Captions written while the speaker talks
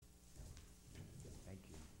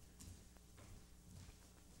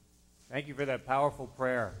Thank you for that powerful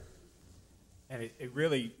prayer. And it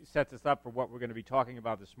really sets us up for what we're going to be talking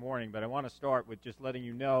about this morning. But I want to start with just letting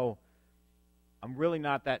you know I'm really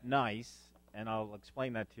not that nice, and I'll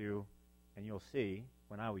explain that to you, and you'll see.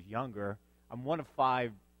 When I was younger, I'm one of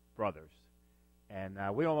 5 brothers. And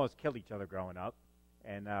we almost killed each other growing up.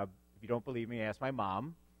 And if you don't believe me, ask my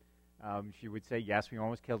mom. She would say, yes, we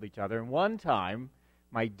almost killed each other. And one time,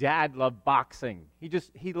 my dad loved boxing.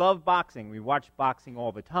 He loved boxing. We watched boxing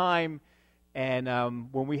all the time. And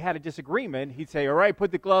when we had a disagreement, he'd say, all right,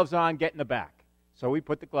 put the gloves on, get in the back. So we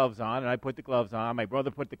put the gloves on, and I put the gloves on. My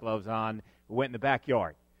brother put the gloves on. We went in the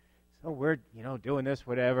backyard. So we're, doing this,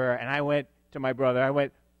 whatever. And I went to my brother.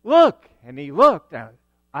 Look. And he looked.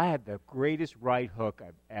 I had the greatest right hook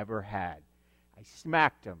I've ever had. I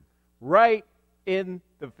smacked him right in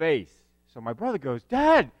the face. So my brother goes,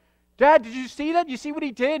 Dad, did you see that? You see what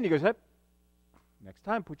he did? And he goes, next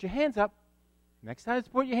time, put your hands up. Next time,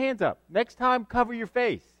 put your hands up. Next time, cover your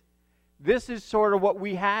face. This is sort of what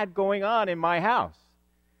we had going on in my house.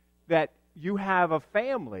 That you have a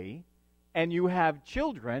family and you have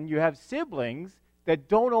children, you have siblings that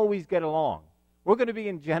don't always get along. We're going to be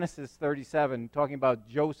in Genesis 37 talking about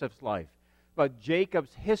Joseph's life, about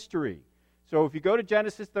Jacob's history. So if you go to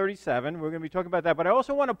Genesis 37, we're going to be talking about that. But I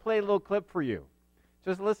also want to play a little clip for you.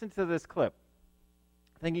 Just listen to this clip.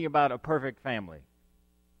 Thinking about a perfect family.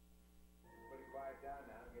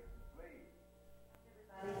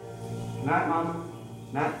 Good night, Mom.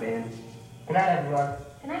 Good night, Ben. Good night, everyone.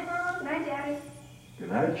 Good night, Mom. Good night, Daddy.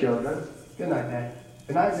 Good night, children. Good night, Dad.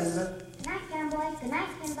 Good night, Elizabeth. Good night, Sam Boy. Good night,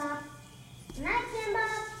 Tim Bob. Good night, Tim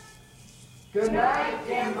Bob. Good night,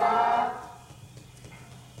 Tim Bob.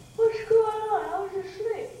 What's going on? I was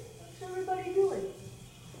asleep. What's everybody doing?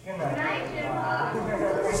 Good Good night, Tim Bob.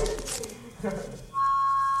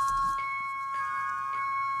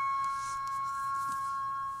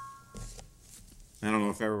 I don't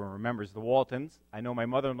know if everyone remembers the Waltons. I know my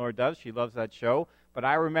mother-in-law does. She loves that show. But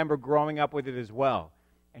I remember growing up with it as well.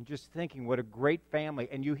 And just thinking, what a great family.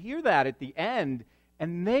 And you hear that at the end,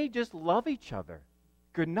 and they just love each other.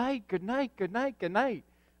 Good night, good night, good night, good night.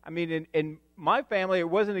 I mean, in my family, it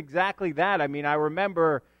wasn't exactly that. I mean, I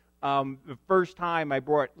remember the first time I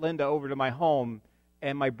brought Linda over to my home,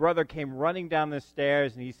 and my brother came running down the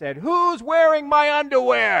stairs, and he said, who's wearing my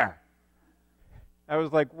underwear? That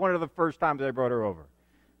was like one of the first times I brought her over.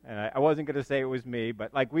 And I wasn't going to say it was me,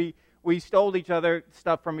 but like we stole each other,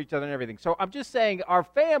 stuff from each other and everything. So I'm just saying our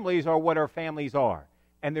families are what our families are,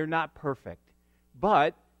 and they're not perfect.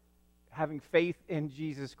 But having faith in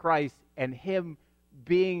Jesus Christ and Him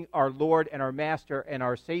being our Lord and our Master and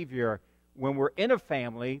our Savior, when we're in a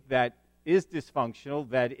family that is dysfunctional,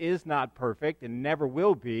 that is not perfect and never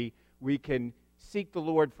will be, we can seek the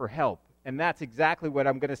Lord for help. And that's exactly what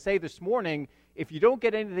I'm going to say this morning. If you don't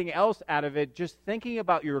get anything else out of it, just thinking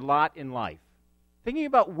about your lot in life. Thinking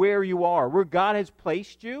about where you are, where God has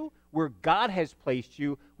placed you, where God has placed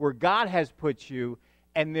you, where God has put you,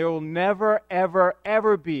 and there will never, ever,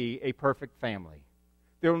 ever be a perfect family.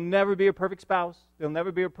 There will never be a perfect spouse. There will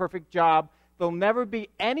never be a perfect job. There will never be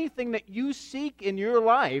anything that you seek in your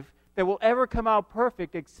life that will ever come out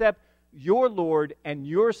perfect except your Lord and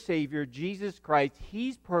your Savior, Jesus Christ.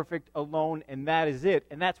 He's perfect alone, and that is it.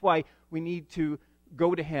 And that's why we need to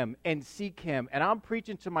go to Him and seek Him. And I'm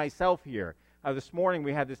preaching to myself here. This morning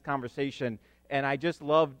we had this conversation, and I just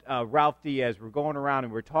loved Ralph Diaz. We're going around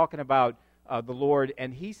and we're talking about the Lord,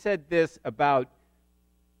 and he said this about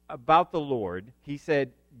the Lord. He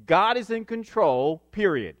said, God is in control,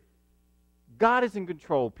 period. God is in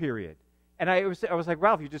control, period. And I was like,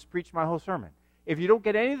 Ralph, you just preached my whole sermon. If you don't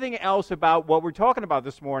get anything else about what we're talking about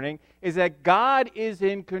this morning, is that God is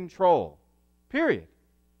in control, period.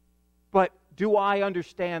 But do I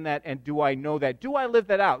understand that, and do I know that? Do I live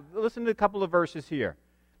that out? Listen to a couple of verses here.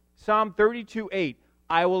 Psalm 32:8,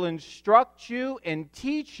 I will instruct you and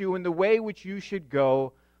teach you in the way which you should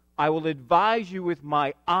go. I will advise you with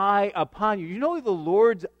my eye upon you. You know the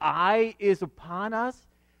Lord's eye is upon us?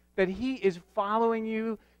 That He is following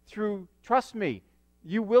you through, trust me,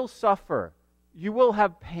 you will suffer. You will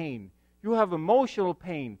have pain. You will have emotional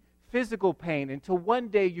pain, physical pain, until one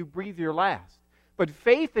day you breathe your last. But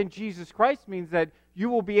faith in Jesus Christ means that you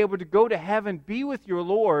will be able to go to heaven, be with your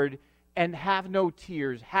Lord, and have no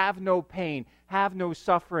tears, have no pain, have no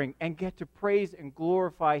suffering, and get to praise and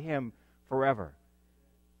glorify Him forever.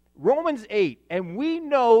 Romans 8, and we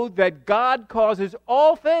know that God causes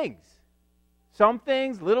all things, some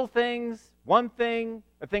things, little things, one thing,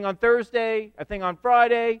 a thing on Thursday, a thing on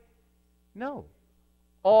Friday. No,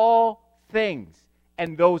 all things.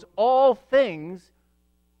 And those all things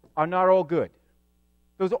are not all good.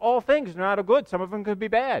 Those are all things not good. Some of them can be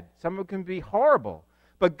bad. Some of them can be horrible.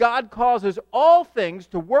 But God causes all things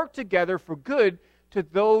to work together for good to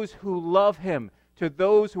those who love him, to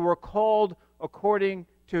those who are called according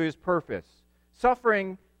to his purpose.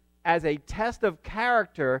 Suffering as a test of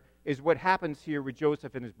character is what happens here with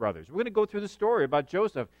Joseph and his brothers. We're going to go through the story about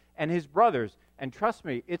Joseph and his brothers, and trust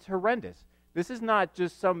me, it's horrendous. This is not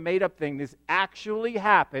just some made-up thing. This actually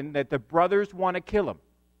happened, that the brothers want to kill him.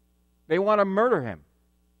 They want to murder him.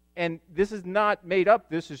 And this is not made up.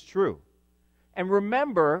 This is true. And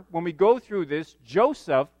remember, when we go through this,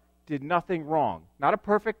 Joseph did nothing wrong. Not a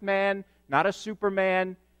perfect man, not a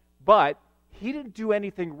superman, but he didn't do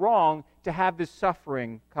anything wrong to have this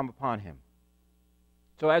suffering come upon him.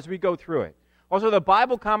 So as we go through it. Also, the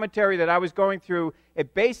Bible commentary that I was going through,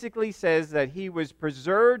 it basically says that he was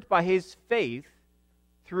preserved by his faith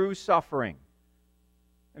through suffering.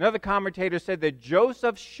 Another commentator said that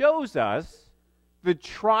Joseph shows us the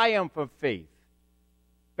triumph of faith.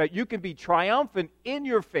 That you can be triumphant in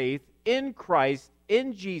your faith, in Christ,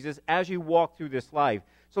 in Jesus, as you walk through this life.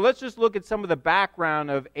 So let's just look at some of the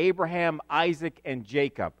background of Abraham, Isaac, and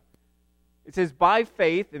Jacob. It says, by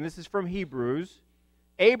faith, and this is from Hebrews,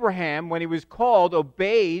 Abraham, when he was called,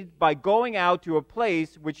 obeyed by going out to a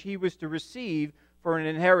place which he was to receive for an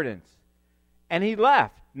inheritance. And he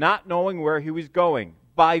left, not knowing where he was going.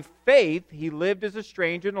 By faith, he lived as a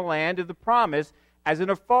stranger in the land of the promise, as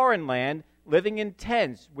in a foreign land, living in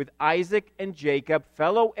tents with Isaac and Jacob,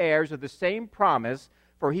 fellow heirs of the same promise,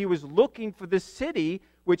 for he was looking for the city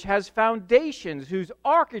which has foundations, whose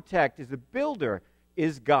architect is the builder,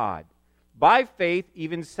 is God. By faith,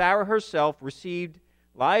 even Sarah herself received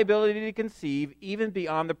liability to conceive, even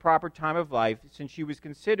beyond the proper time of life, since she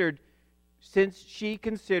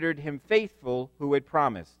considered him faithful who had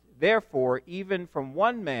promised. Therefore, even from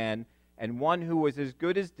one man, and one who was as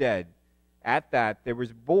good as dead, at that there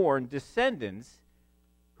was born descendants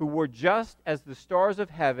who were just as the stars of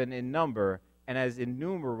heaven in number, and as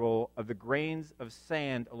innumerable of the grains of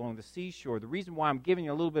sand along the seashore. The reason why I'm giving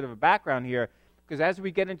you a little bit of a background here, because as we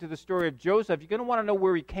get into the story of Joseph, you're going to want to know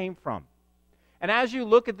where he came from. And as you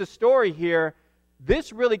look at the story here,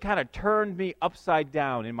 this really kind of turned me upside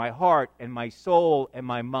down in my heart and my soul and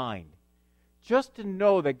my mind. Just to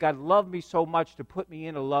know that God loved me so much to put me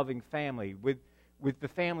in a loving family with the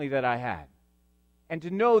family that I had. And to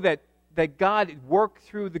know that God worked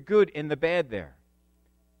through the good and the bad there.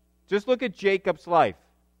 Just look at Jacob's life.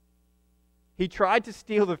 He tried to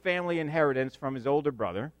steal the family inheritance from his older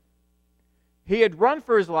brother. He had run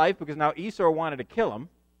for his life because now Esau wanted to kill him.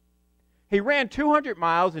 He ran 200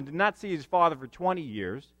 miles and did not see his father for 20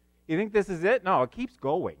 years. You think this is it? No, it keeps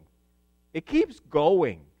going. It keeps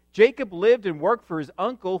going. Jacob lived and worked for his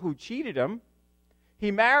uncle who cheated him.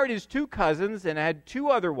 He married his 2 cousins and had 2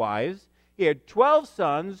 other wives. He had 12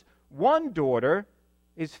 sons, 1 daughter.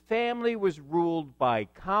 His family was ruled by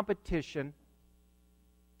competition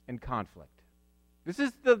and conflict. This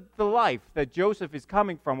is the life that Joseph is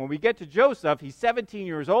coming from. When we get to Joseph, he's 17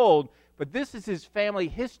 years old, but this is his family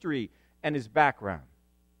history and his background.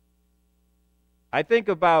 I think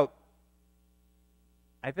about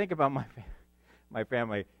my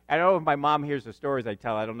family. I don't know if my mom hears the stories I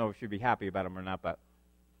tell. I don't know if she'd be happy about them or not, but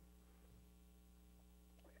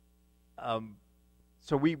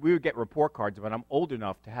so we would get report cards, but I'm old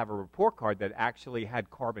enough to have a report card that actually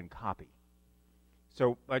had carbon copy.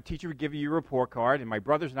 So a teacher would give you your report card, and my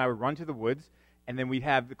brothers and I would run to the woods, and then we'd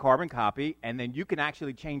have the carbon copy, and then you can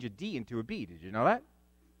actually change a D into a B. Did you know that?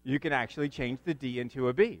 You can actually change the D into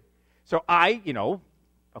a B. So I,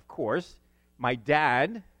 of course, my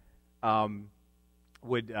dad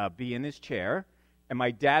would be in his chair, and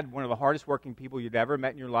my dad, one of the hardest working people you'd ever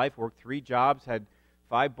met in your life, worked 3 jobs, had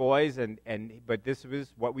 5 boys, but this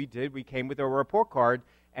was what we did. We came with a report card,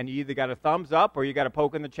 and you either got a thumbs up or you got a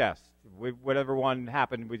poke in the chest, whatever one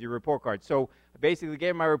happened with your report card. So I basically gave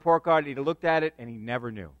him my report card, and he looked at it, and he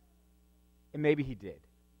never knew. And maybe he did,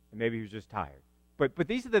 and maybe he was just tired. But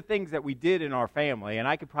these are the things that we did in our family, and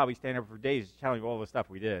I could probably stand up for days telling you all the stuff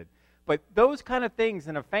we did. But those kind of things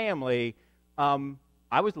in a family,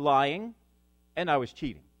 I was lying and I was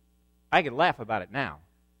cheating. I can laugh about it now,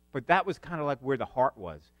 but that was kind of like where the heart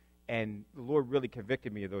was, and the Lord really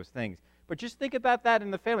convicted me of those things. But just think about that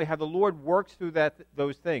in the family, how the Lord works through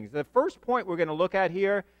those things. The first point we're going to look at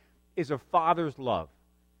here is a father's love.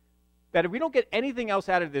 That if we don't get anything else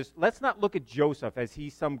out of this, let's not look at Joseph as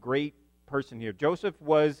he's some great person here. Joseph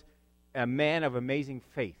was a man of amazing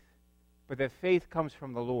faith, but that faith comes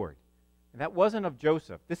from the Lord. And that wasn't of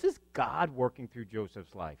Joseph. This is God working through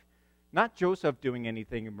Joseph's life. Not Joseph doing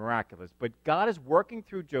anything miraculous, but God is working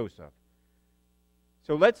through Joseph.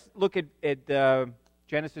 So let's look at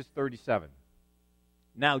Genesis 37.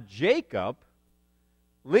 Now Jacob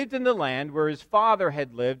lived in the land where his father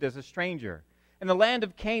had lived as a stranger, in the land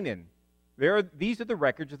of Canaan. These are the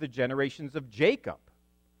records of the generations of Jacob.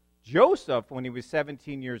 Joseph, when he was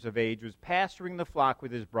 17 years of age, was pasturing the flock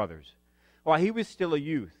with his brothers, while he was still a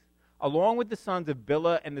youth, along with the sons of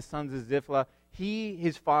Bilhah and the sons of Zilpah,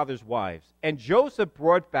 his father's wives. And Joseph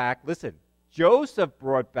brought back a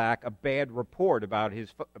bad report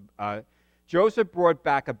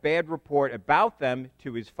about them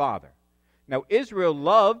to his father. Now Israel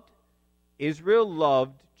loved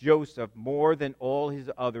Joseph more than all his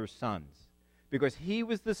other sons, because he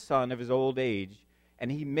was the son of his old age,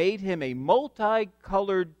 and he made him a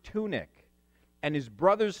multicolored tunic. And his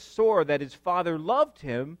brothers saw that his father loved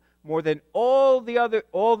him more than all the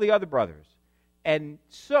other brothers. And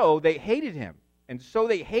so they hated him.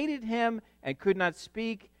 And could not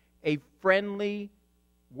speak a friendly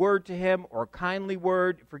word to him or a kindly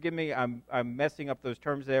word. Forgive me, I'm messing up those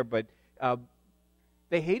terms there, but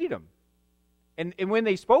they hated him. And when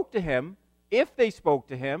they spoke to him, if they spoke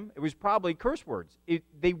to him, it was probably curse words.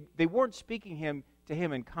 They weren't speaking to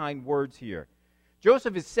him in kind words here.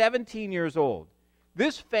 Joseph is 17 years old.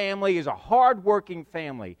 This family is a hard-working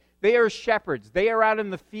family. They are shepherds. They are out in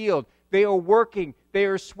the field. They are working. They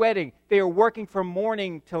are sweating. They are working from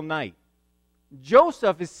morning till night.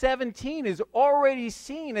 Joseph is 17, is already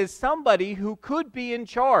seen as somebody who could be in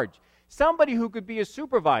charge, somebody who could be a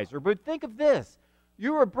supervisor. But think of this.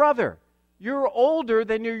 You're a brother. You're older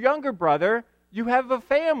than your younger brother. You have a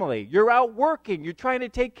family. You're out working. You're trying to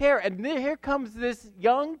take care. And here comes this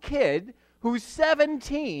young kid who's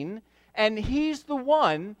 17, and he's the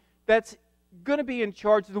one that's going to be in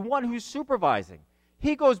charge, the one who's supervising.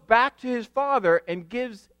 He goes back to his father and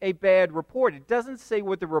gives a bad report. It doesn't say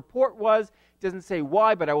what the report was. It doesn't say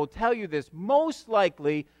why, but I will tell you this. Most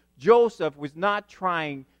likely, Joseph was not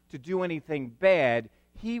trying to do anything bad.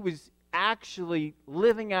 He was actually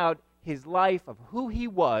living out his life of who he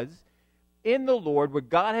was in the Lord, what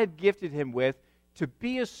God had gifted him with, to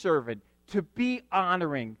be a servant, to be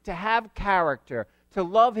honoring, to have character, to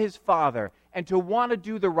love his father, and to want to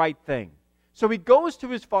do the right thing. So he goes to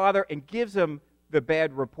his father and gives him the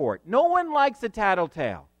bad report. No one likes a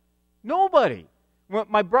tattletale. Nobody. When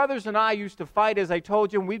my brothers and I used to fight, as I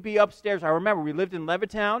told you, and we'd be upstairs. I remember we lived in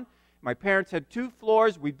Levittown. My parents had 2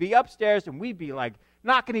 floors. We'd be upstairs, and we'd be like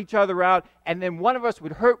knocking each other out, and then one of us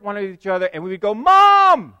would hurt one of each other, and we would go,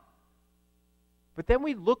 "Mom!" But then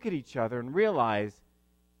we'd look at each other and realize,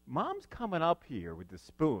 Mom's coming up here with the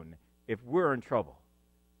spoon if we're in trouble.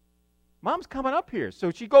 Mom's coming up here.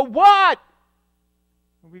 So she'd go, "What?"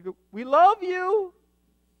 And we go, "We love you."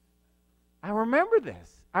 I remember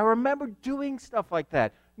this. I remember doing stuff like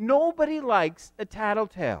that. Nobody likes a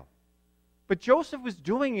tattletale. But Joseph was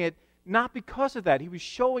doing it not because of that. He was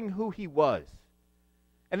showing who he was.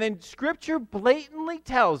 And then Scripture blatantly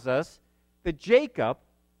tells us that Jacob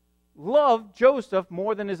loved Joseph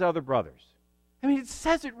more than his other brothers. I mean, it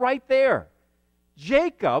says it right there.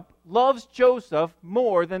 Jacob loves Joseph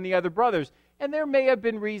more than the other brothers. And there may have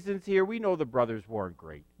been reasons here. We know the brothers weren't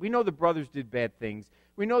great. We know the brothers did bad things.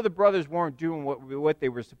 We know the brothers weren't doing what they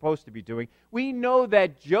were supposed to be doing. We know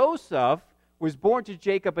that Joseph was born to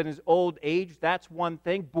Jacob in his old age. That's one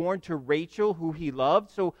thing. Born to Rachel, who he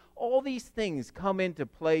loved. So all these things come into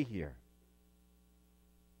play here.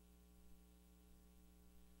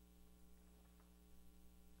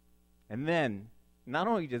 And then, not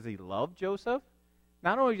only does he love Joseph,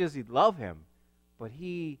 not only does he love him, but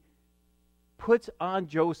he puts on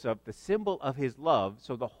Joseph the symbol of his love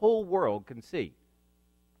so the whole world can see.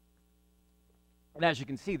 And as you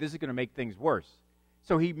can see, this is going to make things worse.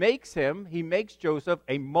 So he makes Joseph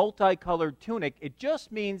a multicolored tunic. It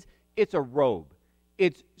just means it's a robe.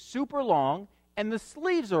 It's super long, and the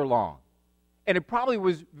sleeves are long. And it probably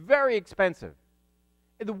was very expensive.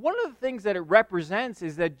 And one of the things that it represents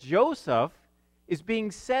is that Joseph is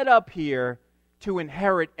being set up here to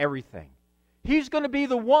inherit everything. He's going to be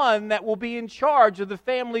the one that will be in charge of the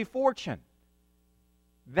family fortune.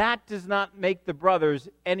 That does not make the brothers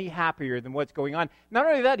any happier than what's going on. Not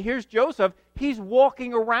only that, here's Joseph. He's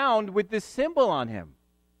walking around with this symbol on him.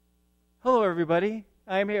 Hello, everybody.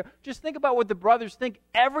 I am here. Just think about what the brothers think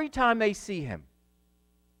every time they see him.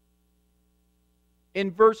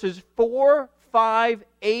 In verses 4, 5,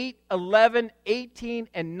 8, 11, 18,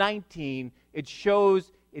 and 19,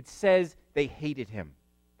 it says they hated him.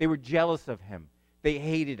 They were jealous of him. They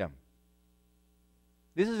hated him.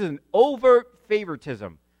 This is an overt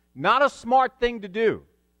favoritism. Not a smart thing to do.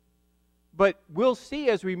 But we'll see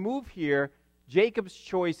as we move here, Jacob's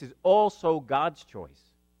choice is also God's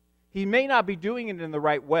choice. He may not be doing it in the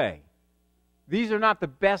right way. These are not the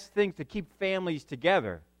best things to keep families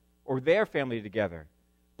together or their family together.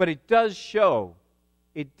 But it does show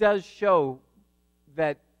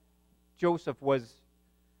that Joseph was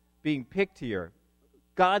being picked here.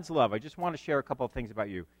 God's love. I just want to share a couple of things about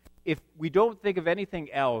you. If we don't think of anything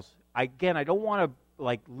else, I don't want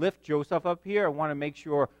to lift Joseph up here. I want to make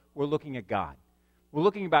sure we're looking at God. We're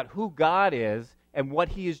looking about who God is and what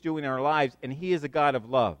he is doing in our lives, and he is a God of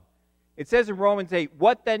love. It says in Romans 8,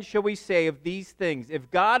 "What then shall we say of these things?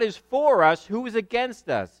 If God is for us, who is against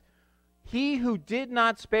us? He who did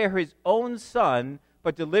not spare his own son,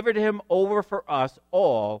 but delivered him over for us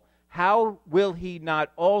all, how will he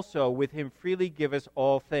not also with him freely give us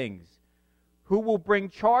all things? Who will bring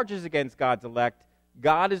charges against God's elect?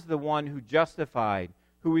 God is the one who justified.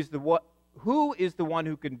 Who is the one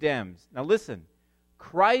who condemns?" Now listen,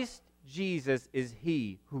 Christ Jesus is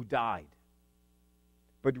he who died,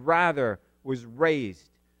 but rather was raised,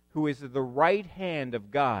 who is at the right hand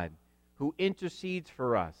of God, who intercedes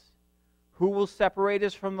for us. Who will separate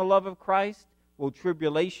us from the love of Christ? Will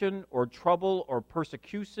tribulation or trouble or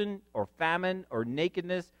persecution or famine or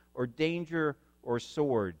nakedness or danger or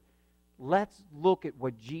sword? Let's look at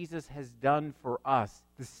what Jesus has done for us,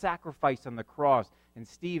 the sacrifice on the cross. And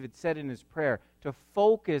Steve had said in his prayer to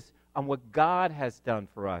focus on what God has done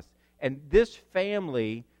for us. And this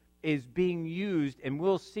family is being used, and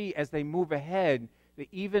we'll see as they move ahead, that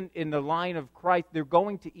even in the line of Christ, they're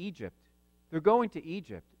going to Egypt. They're going to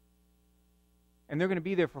Egypt. And they're going to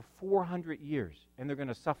be there for 400 years, and they're going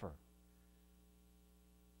to suffer.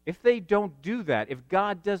 If they don't do that, if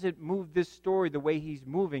God doesn't move this story the way he's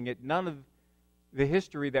moving it, none of the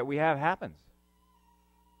history that we have happens.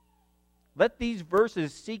 Let these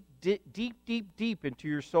verses sink deep into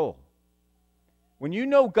your soul. When you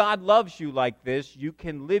know God loves you like this, you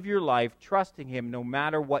can live your life trusting him no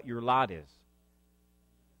matter what your lot is.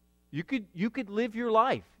 You could live your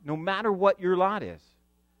life no matter what your lot is.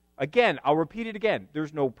 Again, I'll repeat it again.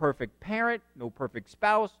 There's no perfect parent, no perfect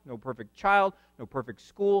spouse, no perfect child, no perfect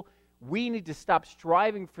school. We need to stop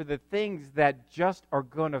striving for the things that just are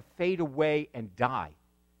going to fade away and die.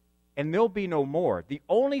 And there'll be no more. The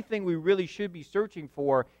only thing we really should be searching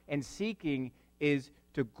for and seeking is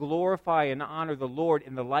to glorify and honor the Lord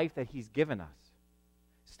in the life that he's given us.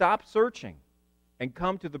 Stop searching and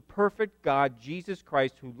come to the perfect God, Jesus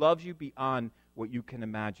Christ, who loves you beyond what you can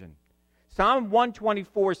imagine. Psalm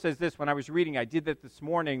 124 says this. When I was reading, I did that this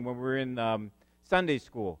morning when we were in Sunday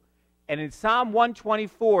school. And in Psalm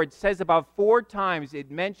 124, it says about 4 times it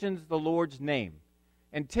mentions the Lord's name.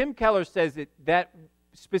 And Tim Keller says that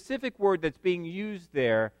specific word that's being used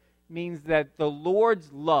there means that the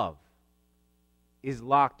Lord's love is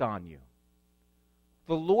locked on you.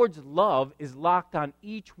 The Lord's love is locked on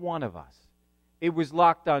each one of us. It was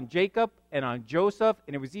locked on Jacob and on Joseph,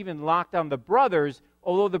 and it was even locked on the brothers,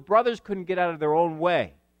 although the brothers couldn't get out of their own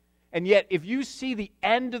way. And yet, if you see the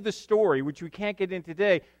end of the story, which we can't get into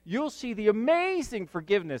today, you'll see the amazing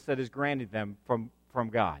forgiveness that is granted them from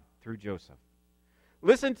God through Joseph.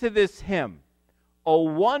 Listen to this hymn. "O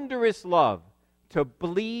wondrous love, to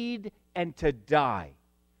bleed and to die,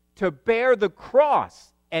 to bear the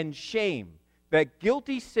cross and shame, that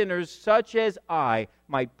guilty sinners such as I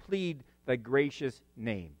might plead thy gracious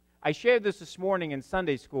name." I shared this morning in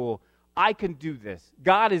Sunday school. I can do this.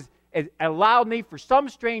 God has allowed me for some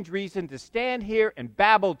strange reason to stand here and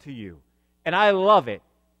babble to you. And I love it.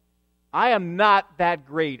 I am not that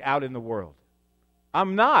great out in the world.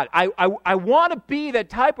 I'm not. I want to be that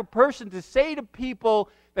type of person to say to people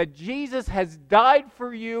that Jesus has died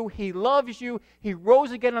for you. He loves you. He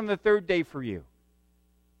rose again on the 3rd day for you.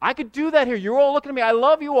 I could do that here. You're all looking at me. I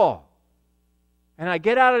love you all. And I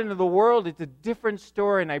get out into the world, it's a different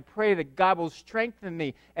story, and I pray that God will strengthen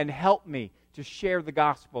me and help me to share the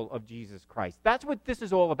gospel of Jesus Christ. That's what this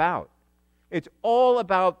is all about. It's all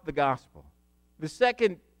about the gospel. The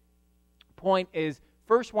second point is,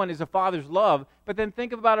 first one is a father's love, but then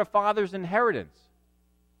think about a father's inheritance.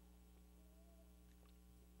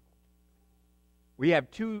 We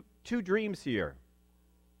have two dreams here.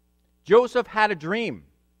 Joseph had a dream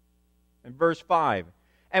in verse 5.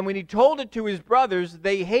 And when he told it to his brothers,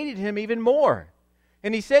 they hated him even more.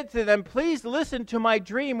 And he said to them, "Please listen to my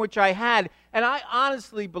dream which I had." And I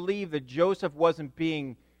honestly believe that Joseph wasn't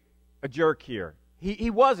being a jerk here. He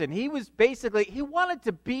wasn't. He was basically, he wanted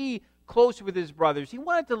to be close with his brothers. He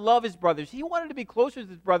wanted to love his brothers. He wanted to be close with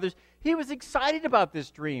his brothers. He was excited about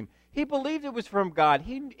this dream. He believed it was from God.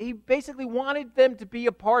 He basically wanted them to be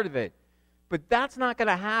a part of it. But that's not going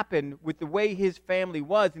to happen with the way his family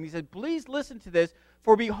was. And he said, "Please listen to this.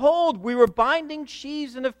 For behold, we were binding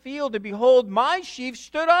sheaves in a field, and behold, my sheaf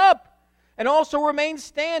stood up, and also remain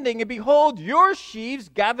standing, and behold, your sheaves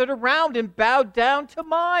gathered around and bowed down to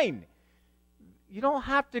mine. You don't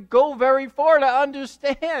have to go very far to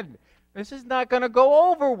understand. This is not going to go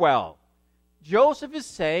over well. Joseph is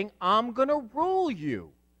saying, I'm going to rule you.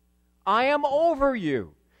 I am over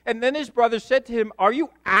you. And then his brothers said to him, are you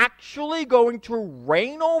actually going to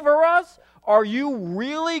reign over us? Are you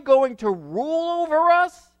really going to rule over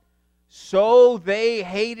us? So they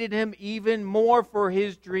hated him even more for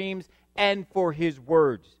his dreams and for his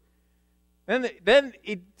words. Then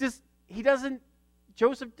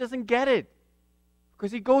Joseph doesn't get it,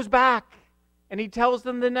 because he goes back and he tells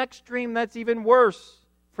them the next dream that's even worse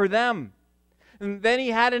for them. And then he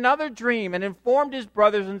had another dream and informed his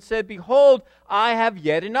brothers and said, behold, I have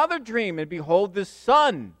yet another dream. And behold, the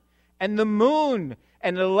sun and the moon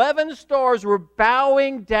and 11 stars were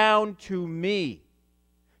bowing down to me.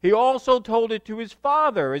 He also told it to his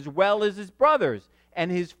father as well as his brothers. And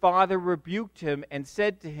his father rebuked him and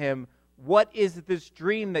said to him, what is this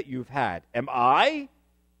dream that you've had? Am I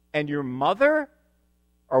and your mother,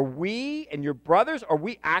 are we and your brothers, are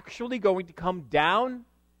we actually going to come down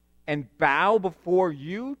and bow before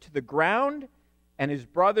you to the ground? And his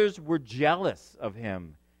brothers were jealous of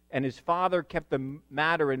him, and his father kept the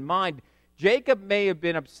matter in mind. Jacob may have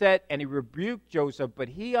been upset and he rebuked Joseph, but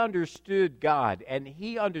he understood God, and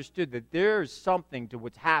he understood that there's something to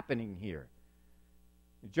what's happening here.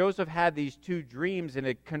 Joseph had these two dreams, and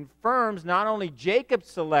it confirms not only Jacob's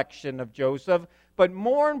selection of Joseph, but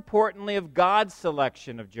more importantly of God's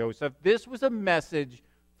selection of Joseph. This was a message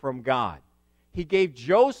from God. He gave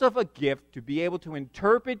Joseph a gift to be able to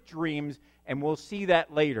interpret dreams, and we'll see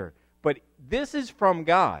that later. But this is from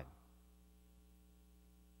God.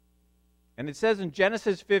 And it says in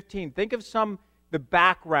Genesis 15, think of the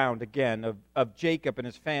background again of Jacob and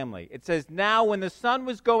his family. It says, now when the sun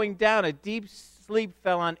was going down, a deep sleep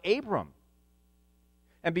fell on Abram.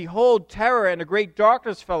 And behold, terror and a great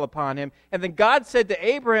darkness fell upon him. And then God said to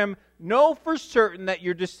Abraham, know for certain that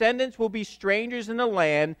your descendants will be strangers in a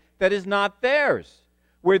land that is not theirs,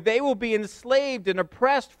 where they will be enslaved and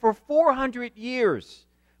oppressed for 400 years.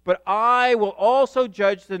 But I will also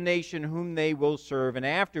judge the nation whom they will serve, and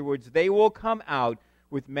afterwards they will come out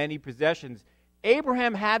with many possessions.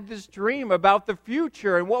 Abraham had this dream about the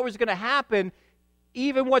future and what was going to happen,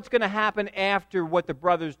 even what's going to happen after what the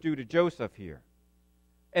brothers do to Joseph here.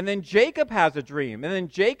 And then Jacob has a dream. And then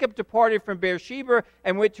Jacob departed from Beersheba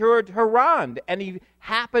and went toward Haran. And he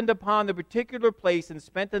happened upon the particular place and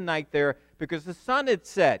spent the night there because the sun had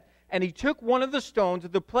set. And he took one of the stones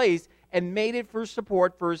of the place and made it for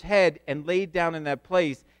support for his head and laid down in that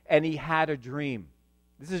place. And he had a dream.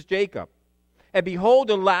 This is Jacob. And behold,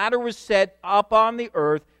 a ladder was set up on the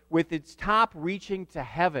earth with its top reaching to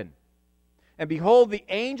heaven. And behold, the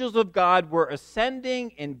angels of God were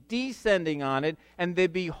ascending and descending on it. And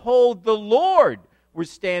then behold, the Lord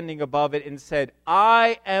was standing above it and said,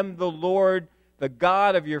 I am the Lord, the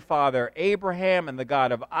God of your father Abraham and the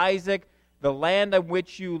God of Isaac. The land on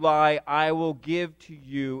which you lie, I will give to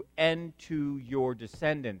you and to your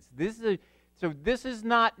descendants. So this is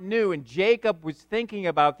not new. And Jacob was thinking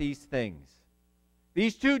about these things.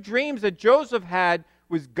 These two dreams that Joseph had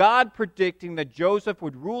was God predicting that Joseph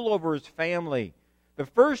would rule over his family. The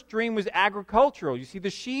first dream was agricultural. You see the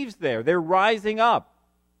sheaves there. They're rising up.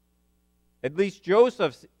 At least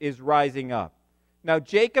Joseph is rising up. Now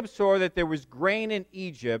Jacob saw that there was grain in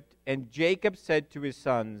Egypt, and Jacob said to his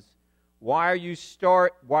sons, Why are you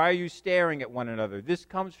staring at one another? This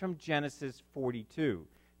comes from Genesis 42.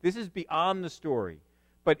 This is beyond the story.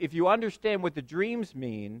 But if you understand what the dreams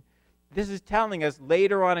mean, this is telling us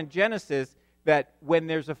later on in Genesis that when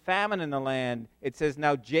there's a famine in the land, it says,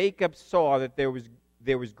 now Jacob saw that there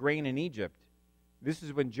was grain in Egypt. This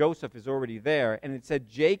is when Joseph is already there. And it said,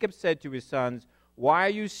 Jacob said to his sons, Why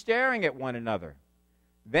are you staring at one another?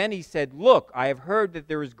 Then he said, Look, I have heard that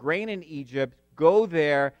there is grain in Egypt. Go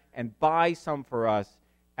there and buy some for us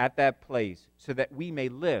at that place, so that we may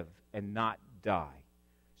live and not die.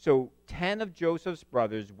 So 10 of Joseph's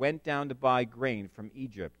brothers went down to buy grain from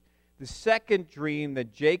Egypt. The second dream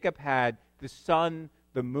that Jacob had, the sun,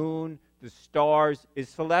 the moon, the stars, is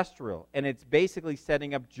celestial. And it's basically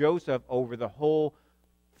setting up Joseph over the whole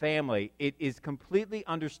family. It is completely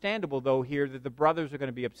understandable, though, here that the brothers are going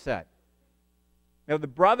to be upset. Now, the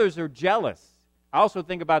brothers are jealous. I also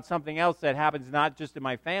think about something else that happens not just in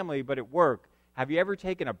my family, but at work. Have you ever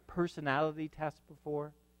taken a personality test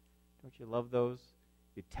before? Don't you love those?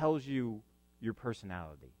 It tells you your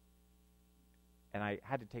personality. And I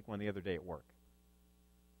had to take one the other day at work.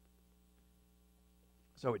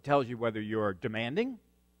 So it tells you whether you're demanding,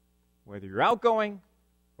 whether you're outgoing,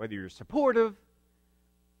 whether you're supportive,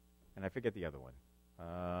 and I forget the other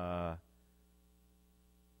one.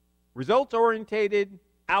 Results-orientated,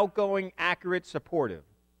 outgoing, accurate, supportive.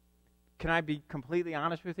 Can I be completely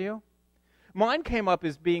honest with you? Mine came up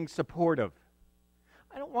as being supportive.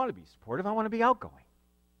 I don't want to be supportive. I want to be outgoing.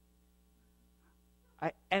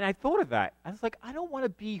 I thought of that. I was like, I don't want to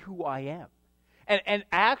be who I am. And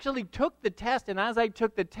I actually took the test, and as I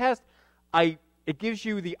took the test, it gives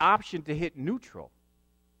you the option to hit neutral.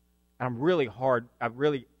 And I really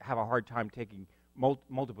have a hard time taking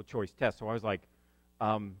multiple choice tests. So I was like,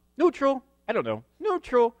 neutral, I don't know,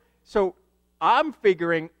 neutral. So I'm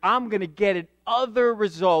figuring I'm going to get an other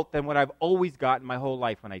result than what I've always gotten my whole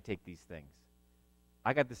life when I take these things.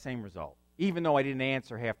 I got the same result, even though I didn't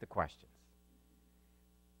answer half the questions.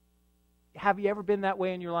 Have you ever been that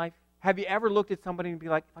way in your life? Have you ever looked at somebody and be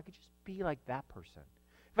like, if I could just be like that person,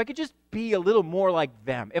 if I could just be a little more like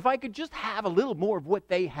them, if I could just have a little more of what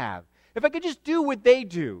they have, if I could just do what they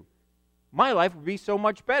do, my life would be so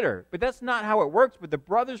much better. But that's not how it works. But the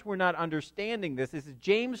brothers were not understanding this. This is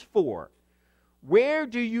James 4. Where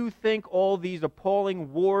do you think all these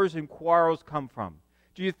appalling wars and quarrels come from?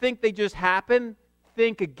 Do you think they just happen?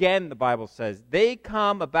 Think again, the Bible says. They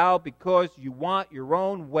come about because you want your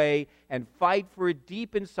own way and fight for it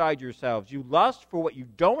deep inside yourselves. You lust for what you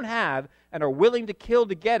don't have and are willing to kill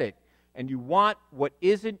to get it. And you want what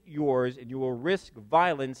isn't yours, and you will risk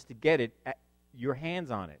violence to get it, your hands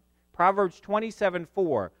on it. Proverbs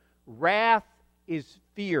 27:4. Wrath is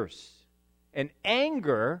fierce, and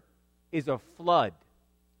anger is a flood.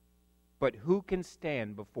 But who can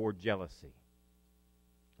stand before jealousy?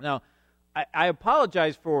 Now, I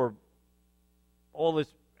apologize for all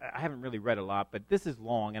this. I haven't really read a lot, but this is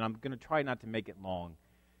long, and I'm going to try not to make it long.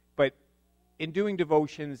 But in doing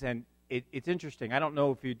devotions, and it's interesting. I don't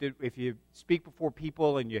know if you speak before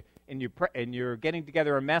people and you're getting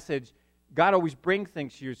together a message, God always brings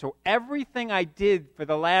things to you. So everything I did for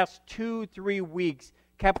the last 2-3 weeks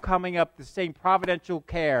kept coming up. The same providential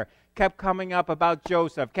care kept coming up about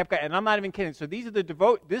Joseph. And I'm not even kidding. So these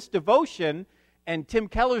are this devotion. And Tim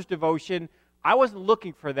Keller's devotion, I wasn't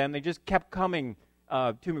looking for them. They just kept coming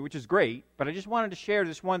to me, which is great. But I just wanted to share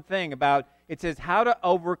this one thing about, it says, how to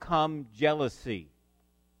overcome jealousy.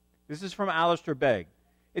 This is from Alistair Begg.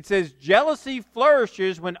 It says, jealousy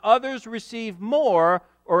flourishes when others receive more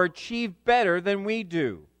or achieve better than we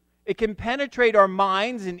do. It can penetrate our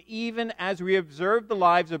minds, and even as we observe the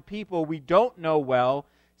lives of people we don't know well,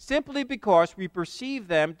 simply because we perceive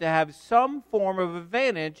them to have some form of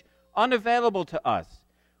advantage unavailable to us.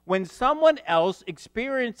 When someone else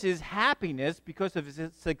experiences happiness because of his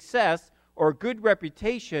success or good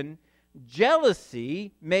reputation,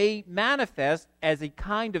 jealousy may manifest as a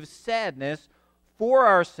kind of sadness for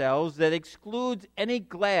ourselves that excludes any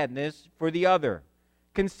gladness for the other.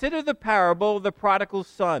 Consider the parable of the prodigal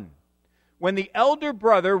son. When the elder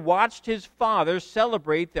brother watched his father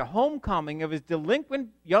celebrate the homecoming of his delinquent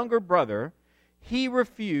younger brother, he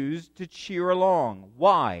refused to cheer along.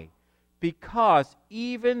 Why? Because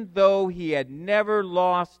even though he had never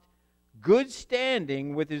lost good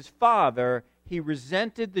standing with his father, he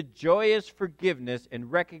resented the joyous forgiveness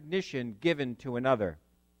and recognition given to another.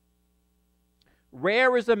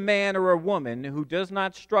 Rare is a man or a woman who does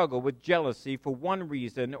not struggle with jealousy for one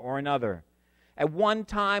reason or another, at one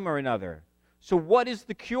time or another. So what is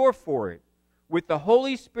the cure for it? With the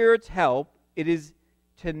Holy Spirit's help, it is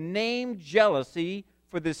to name jealousy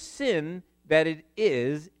for the sin that it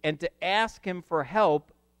is, and to ask Him for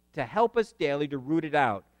help to help us daily to root it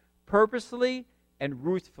out, purposely and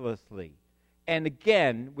ruthlessly. And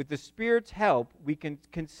again, with the Spirit's help, we can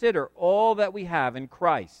consider all that we have in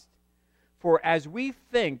Christ. For as we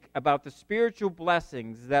think about the spiritual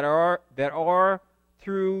blessings that are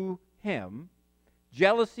through Him,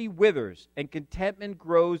 jealousy withers and contentment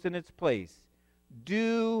grows in its place.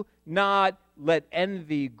 Do not let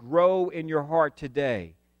envy grow in your heart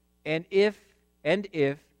today. And if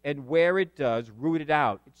and where it does, root it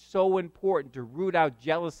out. It's so important to root out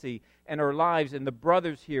jealousy in our lives. And the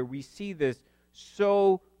brothers here, we see this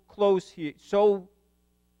so close here, so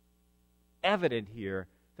evident here,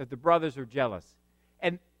 that the brothers are jealous.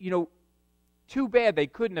 And, too bad they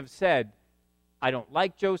couldn't have said, I don't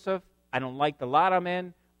like Joseph, I don't like the lot I'm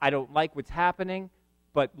in, I don't like what's happening,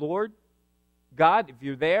 but Lord, God, if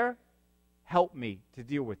you're there, help me to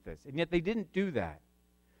deal with this. And yet they didn't do that.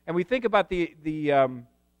 And we think about the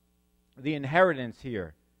inheritance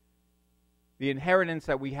here, the inheritance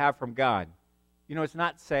that we have from God. It's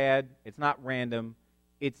not sad, it's not random,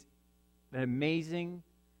 it's an amazing,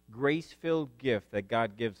 grace-filled gift that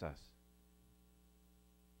God gives us.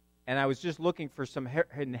 And I was just looking for some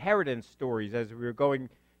inheritance stories as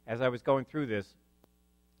I was going through this.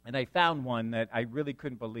 And I found one that I really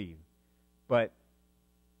couldn't believe. But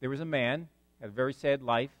there was a man, had a very sad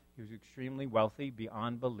life. He was extremely wealthy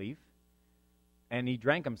beyond belief. And he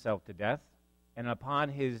drank himself to death. And upon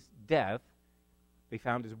his death, they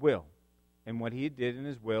found his will. And what he did in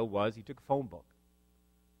his will was he took a phone book.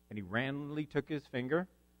 And he randomly took his finger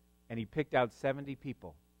and he picked out 70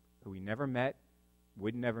 people who he never met,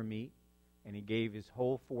 would never meet, and he gave his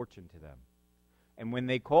whole fortune to them. And when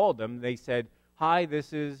they called him, they said, "Hi,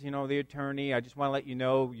 this is, the attorney. I just want to let you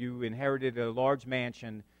know you inherited a large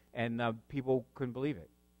mansion," and people couldn't believe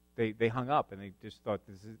it. They hung up, and they just thought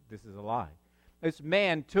this is a lie. This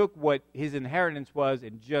man took what his inheritance was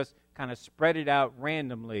and just kind of spread it out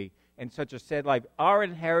randomly in such a sad life. Our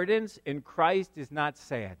inheritance in Christ is not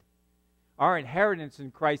sad. Our inheritance in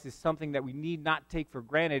Christ is something that we need not take for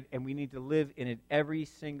granted, and we need to live in it every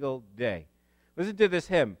single day. Listen to this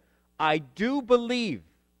hymn. I do believe,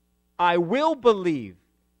 I will believe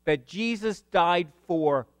that Jesus died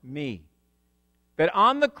for me, that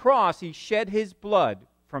on the cross he shed his blood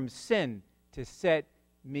from sin to set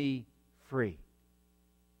me free.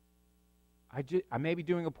 I may be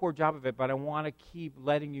doing a poor job of it, but I want to keep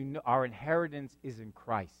letting you know our inheritance is in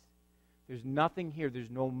Christ. There's nothing here. There's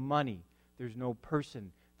no money. There's no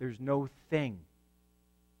person. There's no thing.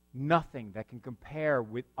 Nothing that can compare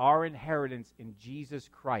with our inheritance in Jesus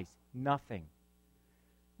Christ. Nothing.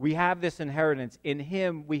 We have this inheritance. In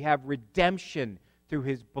him we have redemption through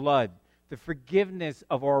his blood, the forgiveness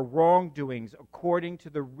of our wrongdoings according to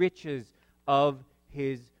the riches of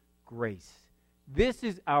his grace. This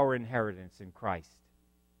is our inheritance in Christ.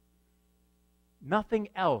 Nothing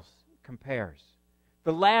else compares.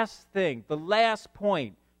 The last thing, the last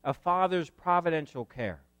point, a father's providential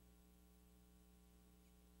care.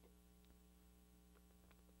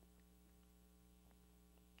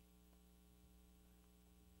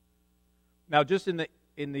 Now, just in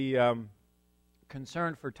the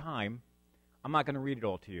concern for time, I'm not going to read it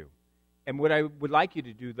all to you. And what I would like you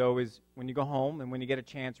to do, though, is when you go home and when you get a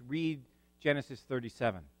chance, read Genesis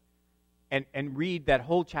 37 and read that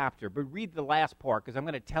whole chapter. But read the last part, because I'm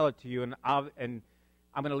going to tell it to you, and I'm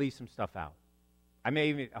going to leave some stuff out.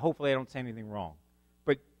 Hopefully I don't say anything wrong.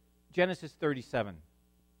 But Genesis 37,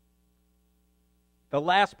 the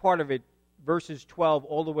last part of it, verses 12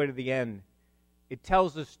 all the way to the end, it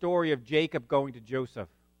tells the story of Jacob going to Joseph.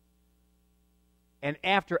 And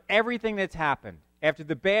after everything that's happened, after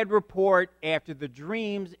the bad report, after the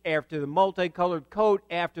dreams, after the multicolored coat,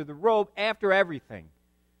 after the robe, after everything,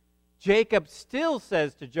 Jacob still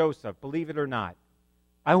says to Joseph, believe it or not,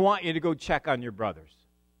 I want you to go check on your brothers.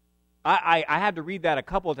 I had to read that a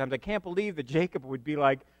couple of times. I can't believe that Jacob would be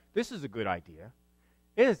like, this is a good idea.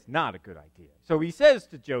 It is not a good idea. So he says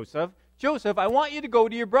to Joseph, Joseph, I want you to go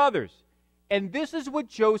to your brothers. And this is what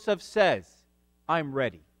Joseph says, I'm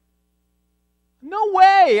ready. No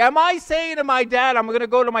way am I saying to my dad, I'm going to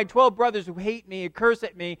go to my 12 brothers who hate me and curse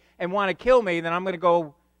at me and want to kill me, then I'm going to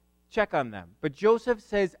go check on them. But Joseph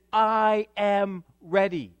says, I am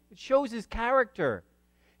ready. It shows his character.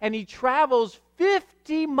 And he travels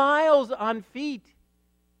 50 miles on feet.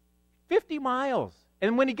 50 miles.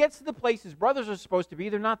 And when he gets to the place his brothers are supposed to be,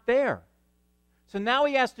 they're not there. So now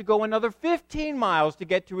he has to go another 15 miles to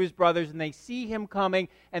get to his brothers, and they see him coming,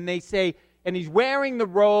 and they say, and he's wearing the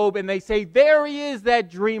robe, and they say, there he is, that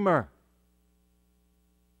dreamer.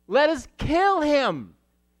 Let us kill him.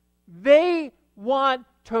 They want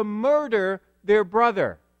to murder their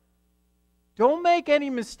brother. Don't make any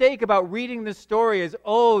mistake about reading the story as,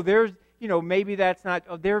 oh, there's, maybe that's not,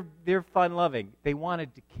 oh, they're fun-loving. They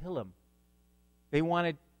wanted to kill him. They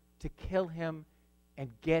wanted to kill him and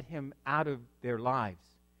get him out of their lives.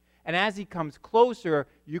 And as he comes closer,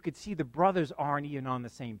 you could see the brothers aren't even on the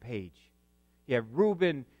same page. You have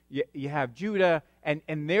Reuben, you have Judah,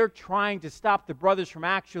 and they're trying to stop the brothers from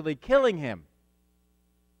actually killing him.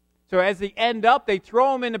 So as they end up, they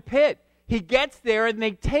throw him in a pit. He gets there, and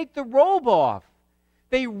they take the robe off.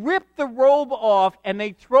 They rip the robe off, and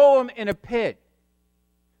they throw him in a pit.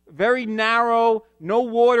 Very narrow, no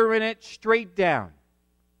water in it, straight down.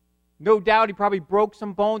 No doubt he probably broke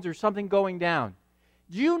some bones or something going down.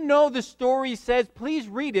 Do you know the story says, please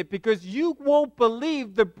read it, because you won't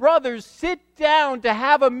believe the brothers sit down to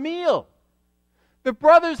have a meal. The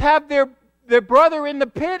brothers have their brother in the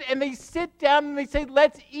pit, and they sit down and they say,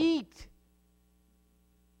 let's eat.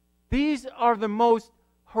 These are the most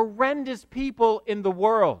horrendous people in the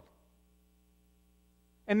world.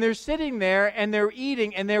 And they're sitting there, and they're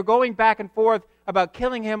eating, and they're going back and forth about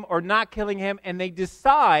killing him or not killing him, and they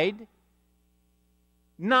decide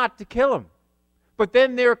not to kill him. But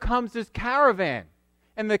then there comes this caravan,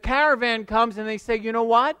 and the caravan comes, and they say, you know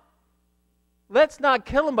what? let's not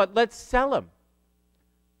kill him, but let's sell him.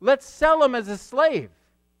 Let's sell him as a slave.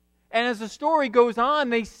 And as the story goes on,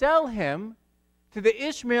 they sell him to the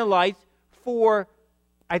Ishmaelites for,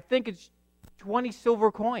 I think it's 20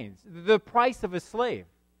 silver coins, the price of a slave.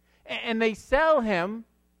 And they sell him,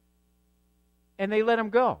 and they let him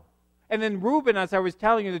go. And then Reuben, as I was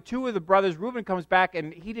telling you, the two of the brothers, Reuben comes back,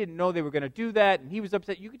 and he didn't know they were going to do that, and he was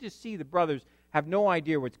upset. You could just see the brothers have no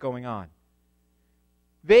idea what's going on.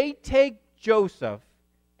 They take Joseph,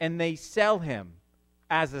 and they sell him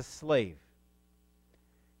as a slave.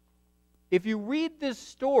 If you read this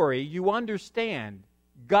story, you understand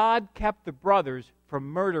God kept the brothers from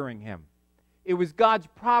murdering him. It was God's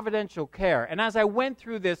providential care. And as I went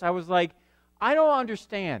through this, I was like, I don't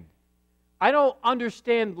understand. I don't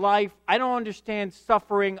understand life. I don't understand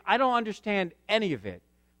suffering. I don't understand any of it.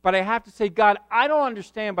 But I have to say, God, I don't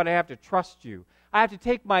understand, but I have to trust you. I have to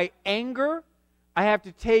take my anger. I have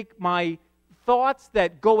to take my thoughts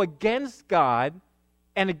that go against God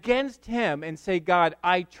and against him and say, God,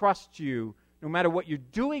 I trust you. No matter what you're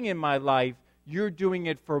doing in my life, you're doing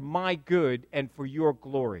it for my good and for your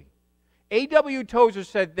glory. A.W. Tozer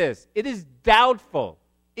said this, it is doubtful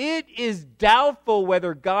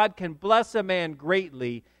whether God can bless a man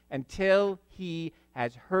greatly until he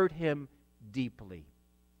has hurt him deeply.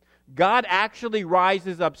 God actually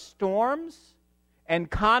rises up storms and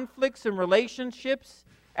conflicts in relationships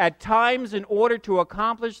at times in order to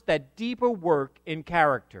accomplish that deeper work in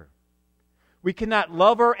character. We cannot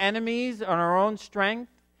love our enemies on our own strength.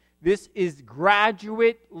 This is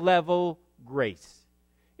graduate level grace.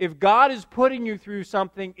 If God is putting you through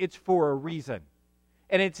something, it's for a reason.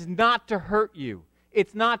 And it's not to hurt you.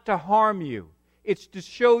 It's not to harm you. It's to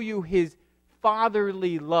show you his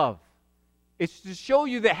fatherly love. It's to show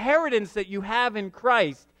you the inheritance that you have in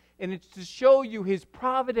Christ, and it's to show you his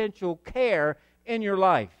providential care in your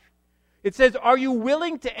life. It says, are you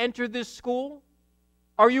willing to enter this school?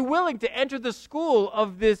 Are you willing to enter the school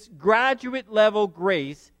of this graduate level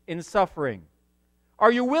grace in suffering?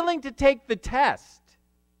 Are you willing to take the test?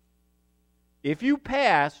 If you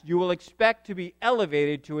pass, you will expect to be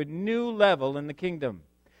elevated to a new level in the kingdom.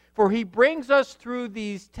 For he brings us through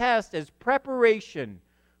these tests as preparation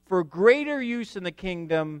for greater use in the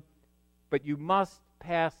kingdom, but you must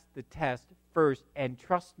pass the test first. And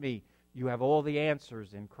trust me, you have all the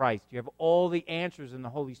answers in Christ. You have all the answers in the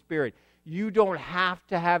Holy Spirit. You don't have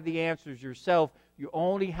to have the answers yourself. You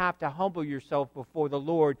only have to humble yourself before the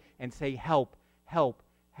Lord and say, help, help,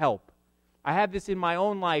 help. I have this in my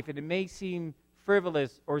own life, and it may seem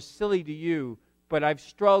frivolous or silly to you, but I've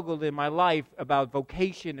struggled in my life about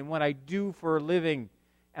vocation and what I do for a living,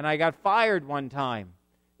 and I got fired one time.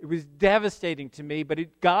 It was devastating to me, but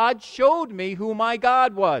God showed me who my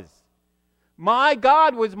God was. My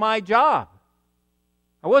God was my job.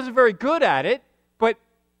 I wasn't very good at it, but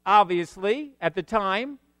obviously, at the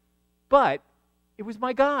time, but it was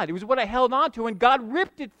my God. It was what I held on to, and God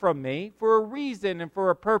ripped it from me for a reason and for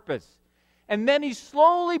a purpose. And then he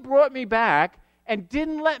slowly brought me back and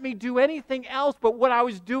didn't let me do anything else but what I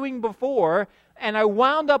was doing before. And I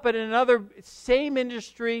wound up at another same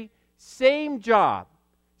industry, same job,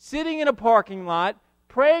 sitting in a parking lot,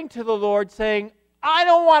 praying to the Lord, saying, I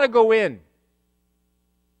don't want to go in.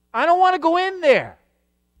 I don't want to go in there.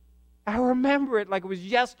 I remember it like it was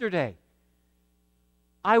yesterday.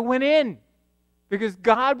 I went in because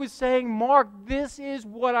God was saying, Mark, this is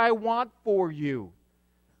what I want for you.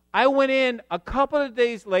 I went in. A couple of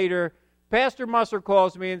days later, Pastor Musser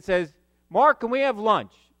calls me and says, Mark, can we have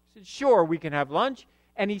lunch? I said, sure, we can have lunch.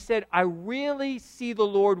 And he said, I really see the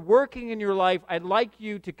Lord working in your life. I'd like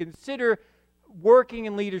you to consider working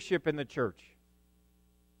in leadership in the church.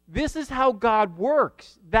 This is how God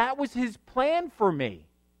works. That was his plan for me.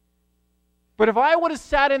 But if I would have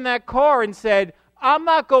sat in that car and said, I'm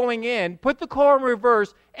not going in, put the car in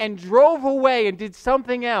reverse, and drove away and did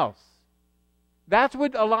something else, that's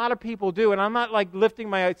what a lot of people do. And I'm not like lifting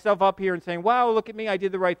myself up here and saying, wow, look at me, I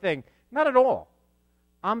did the right thing. Not at all.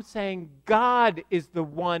 I'm saying God is the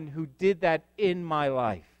one who did that in my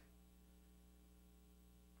life.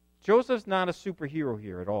 Joseph's not a superhero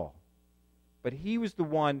here at all. But he was the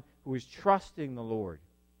one who was trusting the Lord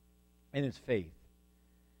in his faith.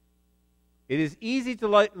 It is easy to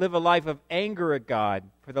live a life of anger at God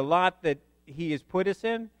for the lot that he has put us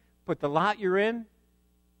in, but the lot you're in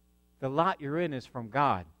is from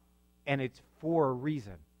God, and it's for a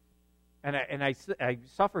reason. And I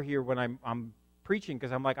suffer here when I'm preaching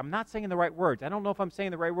because I'm like, I'm not saying the right words. I don't know if I'm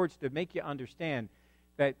saying the right words to make you understand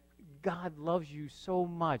that God loves you so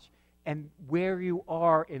much, and where you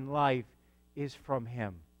are in life is from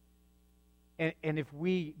him. And if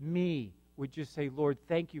we would just say, Lord,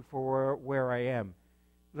 thank you for where I am.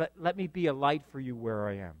 Let me be a light for you where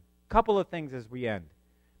I am. Couple of things as we end.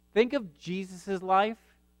 Think of Jesus' life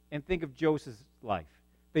and think of Joseph's life.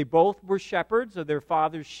 They both were shepherds of their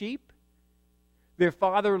father's sheep. Their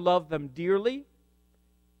father loved them dearly.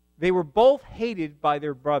 They were both hated by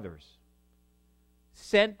their brothers.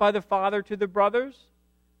 Sent by the father to the brothers,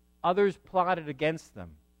 others plotted against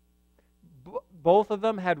them. Both of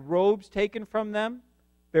them had robes taken from them.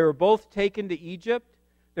 They were both taken to Egypt.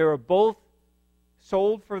 They were both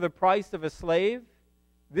sold for the price of a slave.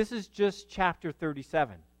 This is just chapter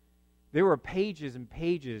 37. There were pages and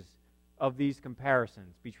pages of these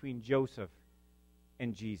comparisons between Joseph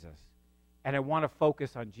and Jesus. And I want to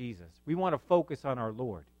focus on Jesus. We want to focus on our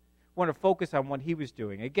Lord. We want to focus on what he was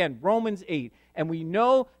doing. Again, Romans 8. And we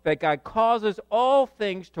know that God causes all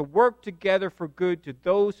things to work together for good to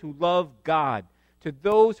those who love God, to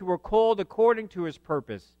those who are called according to his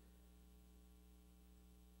purpose.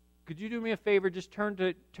 Could you do me a favor? Just turn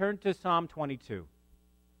to Psalm 22.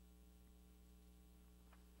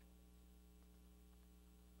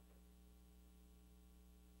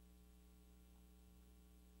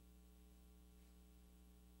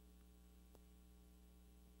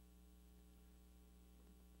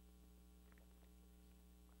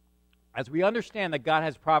 As we understand that God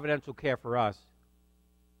has providential care for us,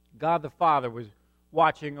 God the Father was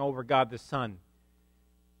watching over God the Son,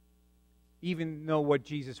 even know what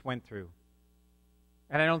Jesus went through.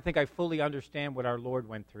 And I don't think I fully understand what our Lord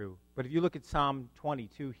went through. But if you look at Psalm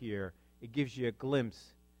 22 here, it gives you a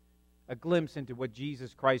glimpse into what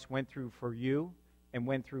Jesus Christ went through for you and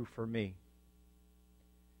went through for me.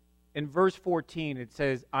 In verse 14, it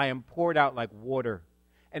says, I am poured out like water,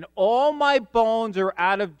 and all my bones are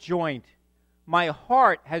out of joint. My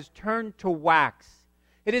heart has turned to wax.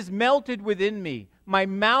 It is melted within me. My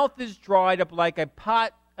mouth is dried up like a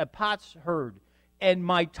potsherd, and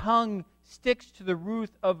my tongue sticks to the roof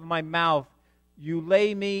of my mouth. You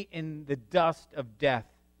lay me in the dust of death.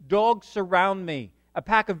 Dogs surround me. A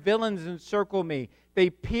pack of villains encircle me. They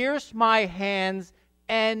pierce my hands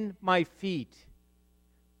and my feet.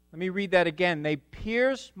 Let me read that again. They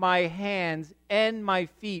pierce my hands and my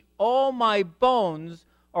feet. All my bones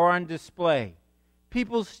are on display.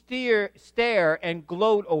 People stare and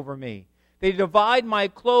gloat over me. They divide my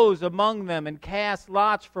clothes among them and cast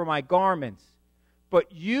lots for my garments.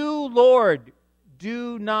 But you, Lord,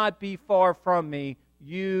 do not be far from me.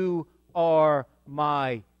 You are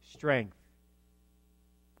my strength.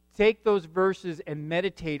 Take those verses and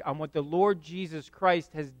meditate on what the Lord Jesus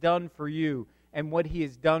Christ has done for you and what he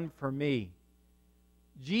has done for me.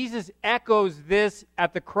 Jesus echoes this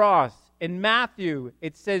at the cross. In Matthew,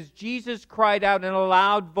 it says, Jesus cried out in a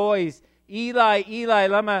loud voice, Eli, Eli,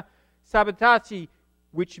 lama sabachthani,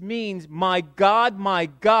 which means, my God,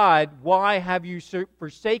 why have you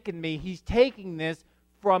forsaken me? He's taking this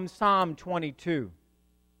from Psalm 22.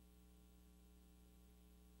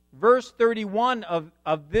 Verse 31 of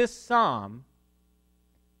this psalm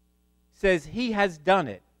says, he has done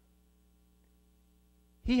it.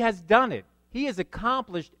 He has done it. He has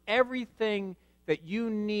accomplished everything that you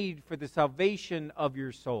need for the salvation of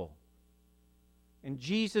your soul. And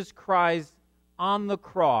Jesus cries on the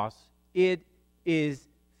cross, it is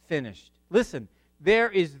finished. Listen,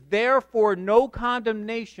 there is therefore no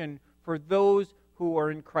condemnation for those who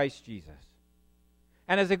are in Christ Jesus.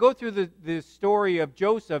 And as I go through the story of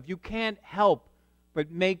Joseph, you can't help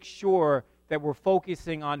but make sure that we're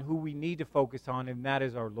focusing on who we need to focus on, and that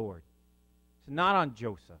is our Lord. It's not on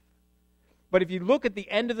Joseph. But if you look at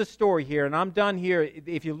the end of the story here, and I'm done here,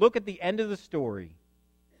 if you look at the end of the story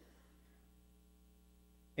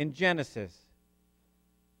in Genesis,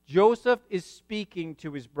 Joseph is speaking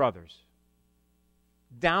to his brothers.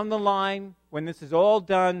 Down the line, when this is all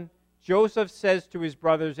done, Joseph says to his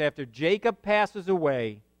brothers, after Jacob passes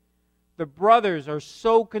away, the brothers are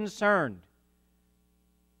so concerned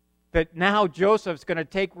that now Joseph's going to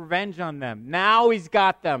take revenge on them. Now he's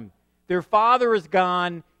got them. Their father is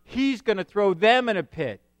gone. He's going to throw them in a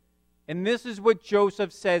pit. And this is what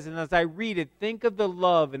Joseph says, and as I read it, think of the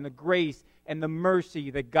love and the grace and the mercy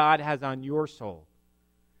that God has on your soul.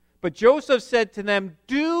 But Joseph said to them,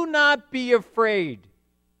 do not be afraid.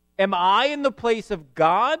 Am I in the place of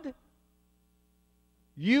God?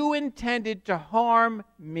 You intended to harm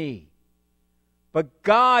me, but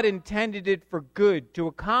God intended it for good, to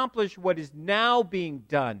accomplish what is now being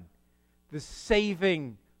done, the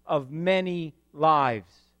saving of many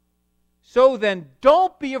lives. So then,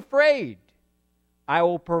 don't be afraid. I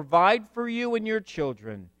will provide for you and your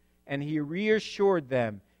children. And he reassured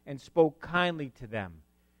them and spoke kindly to them.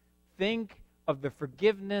 Think of the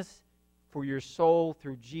forgiveness for your soul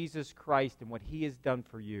through Jesus Christ and what He has done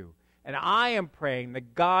for you. And I am praying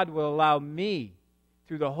that God will allow me,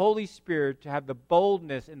 through the Holy Spirit, to have the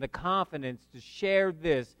boldness and the confidence to share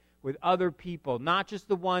this with other people, not just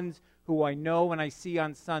the ones who I know and I see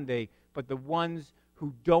on Sunday, but the ones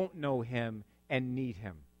who don't know Him and need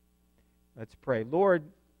Him. Let's pray. Lord,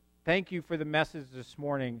 thank you for the message this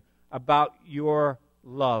morning about your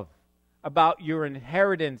love, about your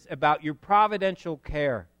inheritance, about your providential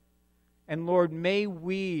care. And Lord, may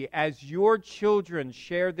we, as your children,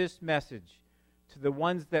 share this message to the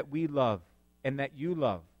ones that we love and that you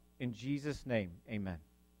love. In Jesus' name, amen.